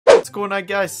going on,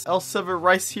 guys? L7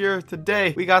 Rice here.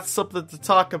 Today, we got something to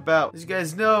talk about. As you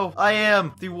guys know, I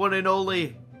am the one and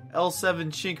only L7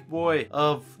 chink boy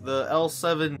of the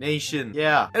L7 nation.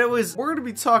 Yeah. Anyways, we're gonna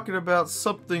be talking about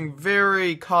something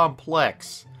very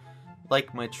complex.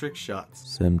 Like my trick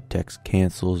shots. Semtex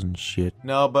cancels and shit.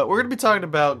 No, but we're gonna be talking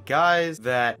about guys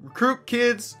that recruit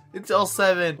kids into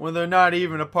L7 when they're not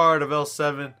even a part of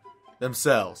L7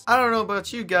 themselves. I don't know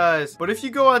about you guys, but if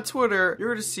you go on Twitter, you're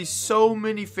gonna see so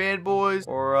many fanboys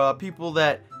or people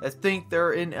that think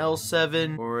they're in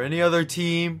L7 or any other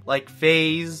team, like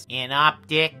FaZe and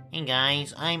Optic. Hey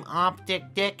guys, I'm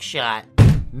Optic Dickshot.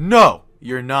 No,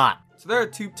 you're not. So there are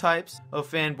two types of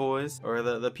fanboys, or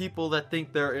the people that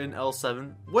think they're in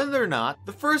L7 when they're not.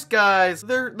 The first guys,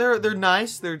 they're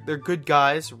nice, they're good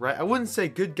guys, right? I wouldn't say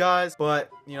good guys,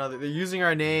 but you know, they're using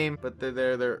our name, but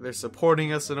they're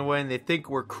supporting us in a way, and they think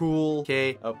we're cool.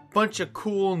 Okay, a bunch of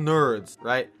cool nerds,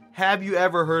 right? Have you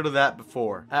ever heard of that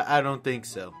before? I don't think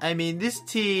so. I mean, this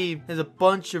team has a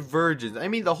bunch of virgins. I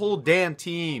mean, the whole damn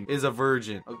team is a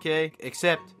virgin, okay?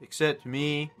 Except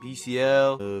me,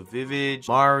 BCL, Vivid,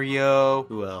 Mario,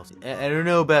 who else? I don't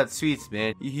know about Sweets,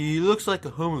 man. He looks like a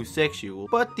homosexual.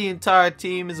 But the entire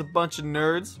team is a bunch of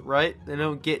nerds, right? They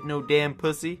don't get no damn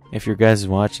pussy. If your guys are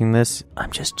watching this,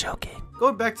 I'm just joking.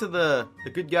 Going back to the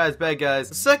good guys, bad guys.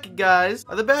 The second guys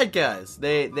are the bad guys.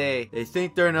 They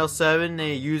think they're in L7.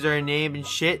 They use our name and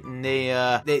shit, and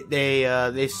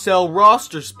they sell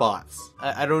roster spots.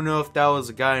 I don't know if that was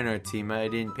a guy on our team. I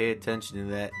didn't pay attention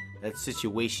to that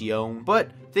situation, but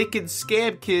they can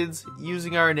scam kids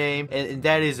using our name, and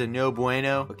that is a no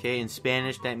bueno. Okay, in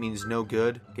Spanish that means no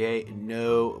good. Okay,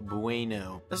 no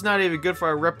bueno. That's not even good for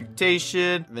our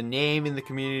reputation, the name in the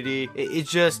community.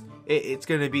 It's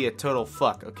gonna be a total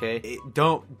fuck, okay?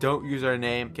 Don't use our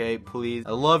name, okay? Please.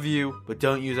 I love you, but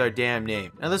don't use our damn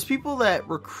name. Now, there's people that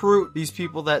recruit these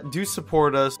people that do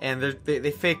support us, and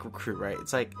they fake recruit, right?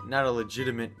 It's like not a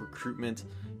legitimate recruitment.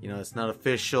 You know, it's not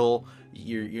official.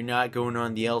 You're not going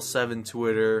on the L7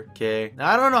 Twitter, okay? Now,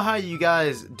 I don't know how you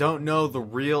guys don't know the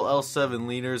real L7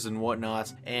 leaders and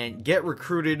whatnot and get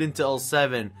recruited into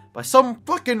L7 by some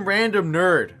fucking random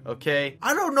nerd, okay?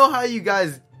 I don't know how you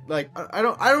guys... Like, I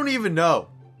don't even know,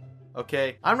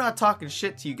 okay? I'm not talking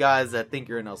shit to you guys that think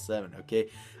you're in L7, okay?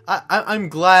 I'm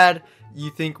glad you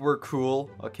think we're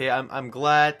cool, okay? I'm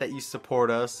glad that you support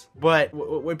us. But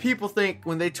when people think,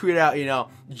 when they tweet out, you know,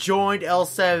 joined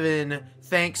L7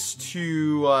 thanks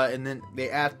to, and then they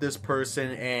add this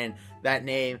person and that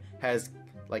name has...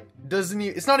 Like,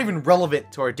 it's not even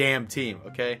relevant to our damn team,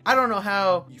 okay? I don't know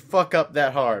how you fuck up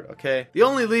that hard, okay? The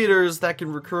only leaders that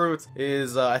can recruit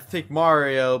is, I think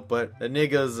Mario, but the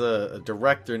nigga's a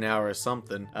director now or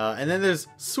something. And then there's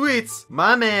Sweets,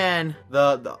 my man,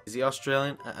 is he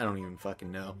Australian? I don't even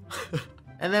fucking know.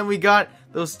 And then we got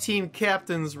those team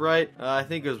captains, right? I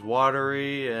think it was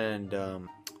Watery and,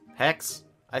 Hex.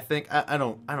 I think, I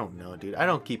don't know, dude. I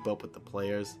don't keep up with the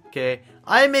players, okay?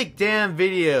 I make damn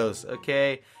videos,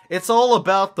 okay? It's all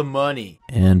about the money.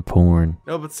 And porn.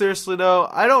 No, but seriously though,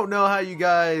 I don't know how you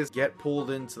guys get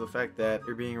pulled into the fact that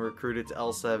you're being recruited to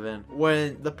L7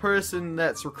 when the person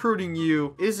that's recruiting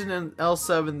you isn't in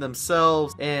L7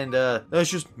 themselves, and that's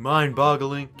just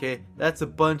mind-boggling, okay? That's a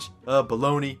bunch of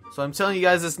baloney. So I'm telling you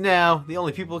guys this now, the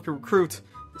only people who can recruit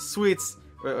the Sweets,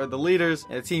 or the leaders,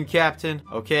 and the team captain,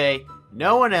 okay?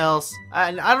 No one else.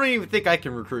 I don't even think I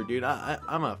can recruit, dude.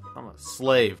 I'm a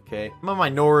slave, okay? I'm a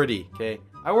minority, okay?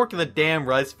 I work in the damn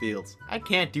rice fields. I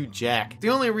can't do jack. The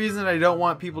only reason I don't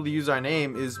want people to use our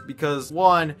name is because,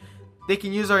 one, they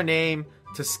can use our name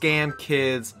to scam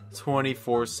kids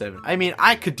 24/7. I mean,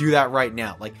 I could do that right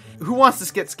now. Like, who wants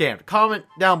to get scammed? Comment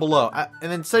down below,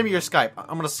 and then send me your Skype.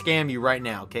 I'm gonna scam you right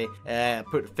now, okay?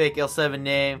 Put a fake L7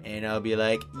 name, and I'll be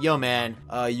like, yo, man,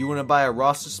 you wanna buy a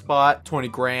roster spot? 20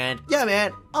 grand. Yeah,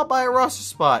 man, I'll buy a roster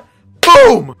spot.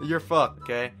 Boom! You're fucked,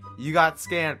 okay? You got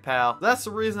scammed, pal. That's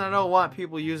the reason I don't want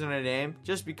people using their name.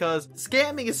 Just because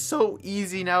scamming is so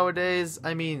easy nowadays.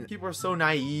 I mean, people are so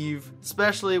naive.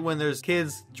 Especially when there's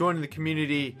kids joining the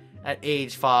community at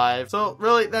age 5. So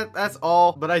really, that's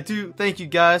all. But I do thank you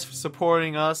guys for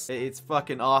supporting us. It's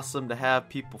fucking awesome to have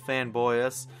people fanboy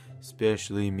us.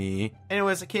 Especially me.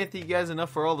 Anyways, I can't thank you guys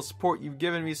enough for all the support you've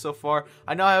given me so far.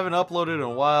 I know I haven't uploaded in a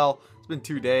while. It's been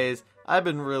 2 days. I've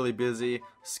been really busy.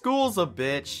 School's a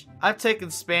bitch. I've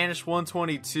taken Spanish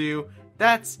 122.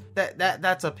 That's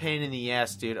a pain in the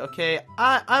ass, dude, okay?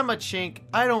 I'm a chink.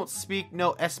 I don't speak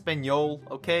no Espanol,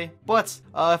 okay? But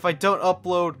if I don't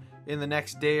upload in the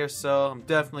next day or so, I'm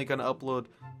definitely gonna upload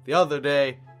the other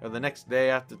day or the next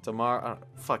day after tomorrow.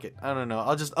 Fuck it. I don't know.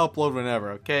 I'll just upload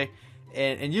whenever, okay?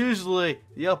 And usually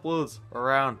the uploads are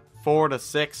around 4 to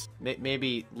 6,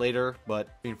 maybe later,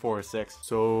 but between 4 to 6.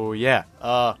 So yeah,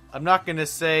 I'm not gonna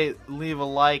say leave a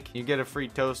like, you get a free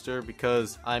toaster,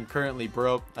 because I'm currently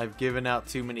broke. I've given out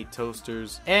too many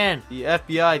toasters, and the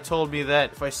FBI told me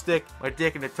that if I stick my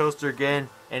dick in a toaster again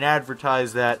and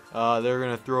advertise that, they're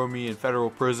gonna throw me in federal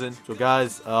prison. So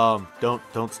guys,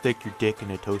 don't stick your dick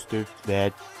in a toaster.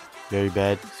 Bad, very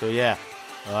bad. So yeah,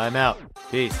 I'm out.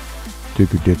 Peace.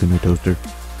 Stick your dick in the toaster.